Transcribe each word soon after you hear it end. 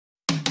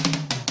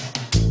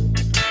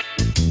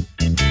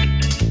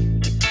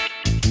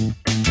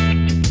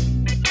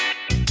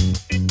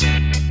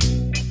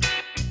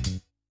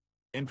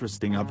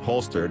Interesting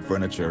upholstered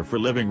furniture for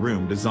living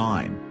room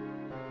design.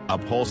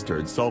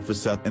 Upholstered sofa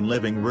set in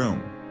living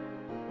room.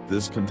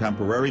 This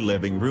contemporary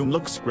living room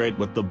looks great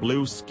with the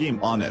blue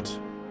scheme on it.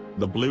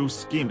 The blue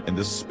scheme in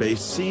this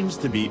space seems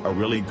to be a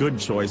really good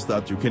choice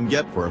that you can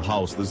get for a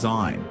house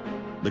design.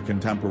 The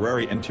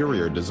contemporary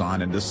interior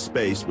design in this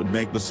space would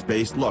make the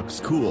space looks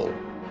cool.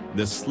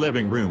 This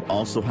living room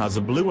also has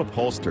a blue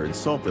upholstered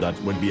sofa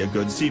that would be a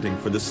good seating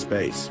for this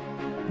space.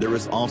 There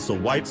is also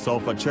white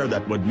sofa chair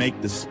that would make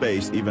this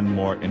space even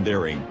more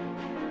endearing.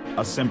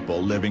 A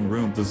simple living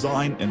room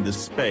design in this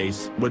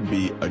space would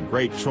be a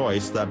great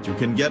choice that you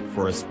can get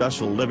for a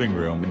special living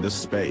room in this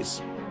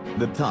space.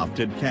 The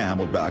tufted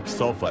camelback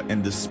sofa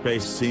in this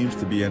space seems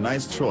to be a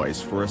nice choice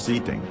for a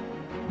seating.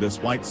 This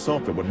white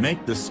sofa would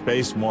make this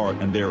space more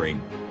endearing.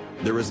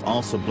 There is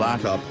also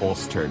black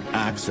upholstered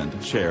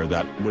accent chair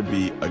that would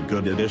be a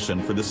good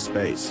addition for this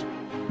space.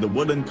 The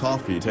wooden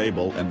coffee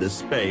table in this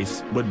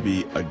space would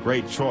be a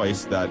great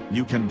choice that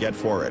you can get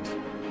for it.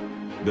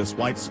 This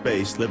white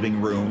space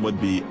living room would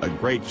be a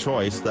great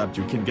choice that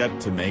you can get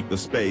to make the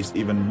space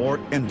even more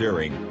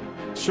endearing.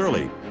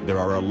 Surely, there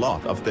are a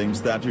lot of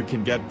things that you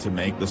can get to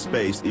make the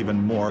space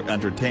even more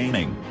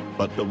entertaining,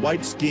 but the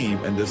white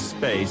scheme in this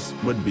space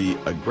would be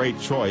a great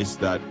choice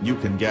that you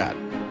can get.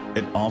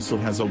 It also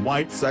has a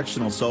white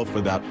sectional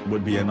sofa that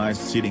would be a nice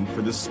seating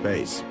for this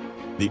space.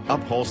 The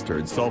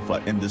upholstered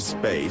sofa in this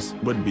space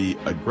would be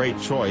a great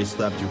choice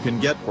that you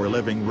can get for a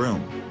living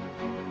room.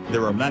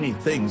 There are many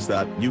things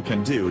that you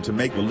can do to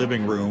make the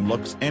living room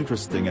looks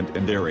interesting and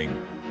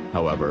endearing.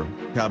 However,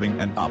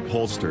 having an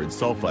upholstered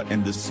sofa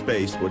in this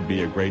space would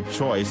be a great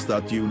choice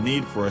that you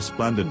need for a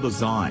splendid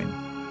design.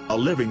 A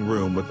living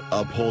room with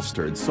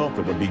upholstered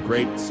sofa would be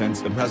great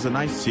since it has a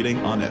nice seating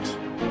on it.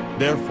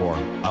 Therefore,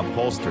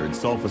 upholstered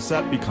sofa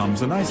set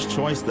becomes a nice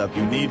choice that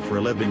you need for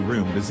a living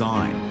room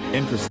design.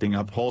 Interesting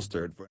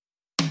upholstered for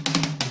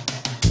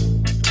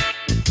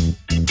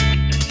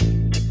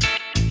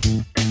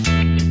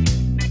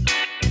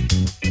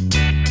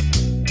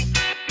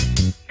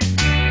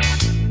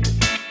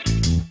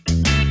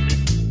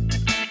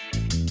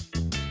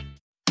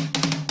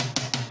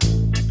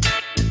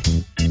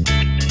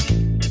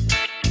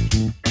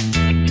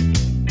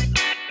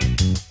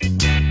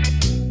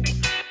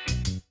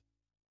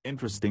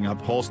Interesting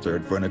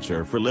upholstered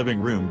furniture for living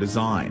room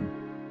design.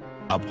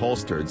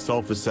 Upholstered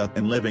sofa set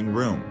in living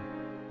room.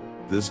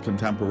 This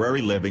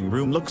contemporary living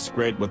room looks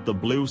great with the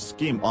blue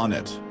scheme on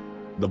it.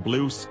 The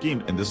blue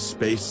scheme in this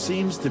space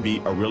seems to be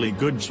a really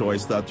good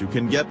choice that you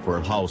can get for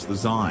a house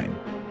design.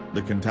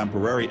 The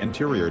contemporary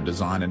interior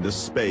design in this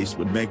space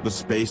would make the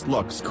space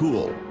looks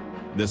cool.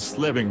 This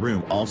living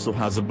room also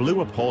has a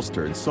blue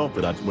upholstered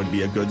sofa that would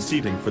be a good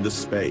seating for this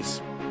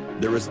space.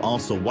 There is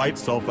also white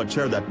sofa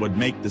chair that would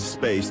make this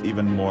space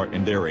even more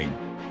endearing.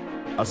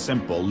 A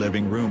simple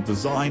living room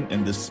design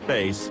in this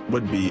space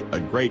would be a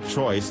great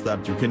choice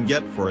that you can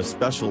get for a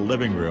special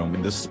living room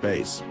in this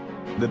space.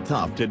 The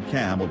tufted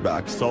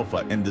camelback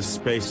sofa in this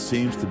space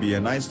seems to be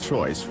a nice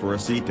choice for a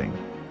seating.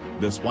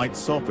 This white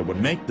sofa would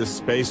make this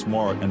space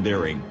more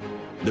endearing.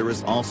 There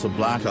is also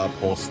black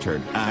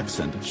upholstered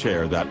accent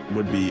chair that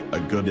would be a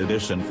good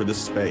addition for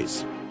this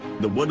space.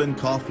 The wooden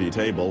coffee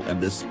table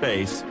in this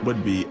space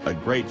would be a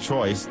great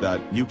choice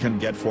that you can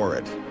get for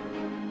it.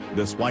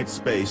 This white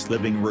space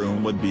living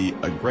room would be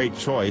a great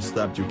choice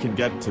that you can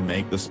get to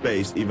make the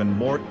space even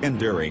more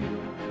endearing.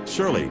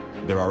 Surely,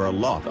 there are a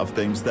lot of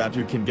things that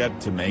you can get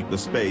to make the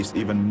space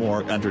even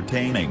more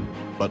entertaining,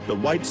 but the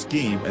white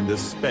scheme in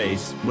this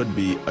space would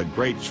be a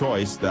great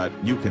choice that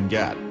you can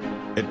get.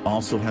 It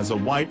also has a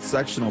white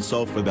sectional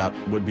sofa that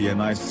would be a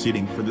nice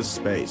seating for this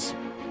space.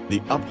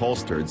 The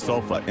upholstered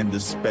sofa in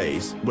this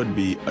space would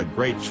be a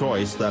great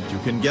choice that you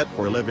can get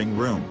for a living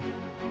room.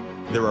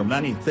 There are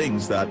many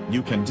things that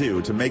you can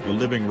do to make the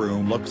living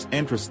room looks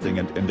interesting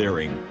and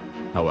endearing.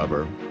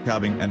 However,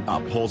 having an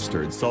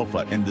upholstered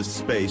sofa in this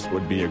space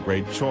would be a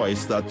great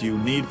choice that you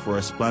need for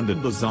a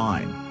splendid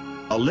design.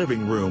 A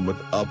living room with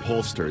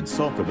upholstered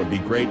sofa would be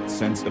great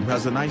since it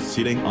has a nice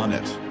seating on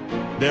it.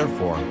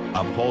 Therefore,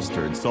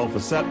 upholstered sofa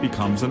set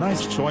becomes a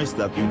nice choice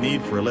that you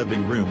need for a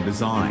living room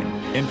design.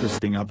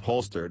 Interesting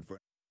upholstered for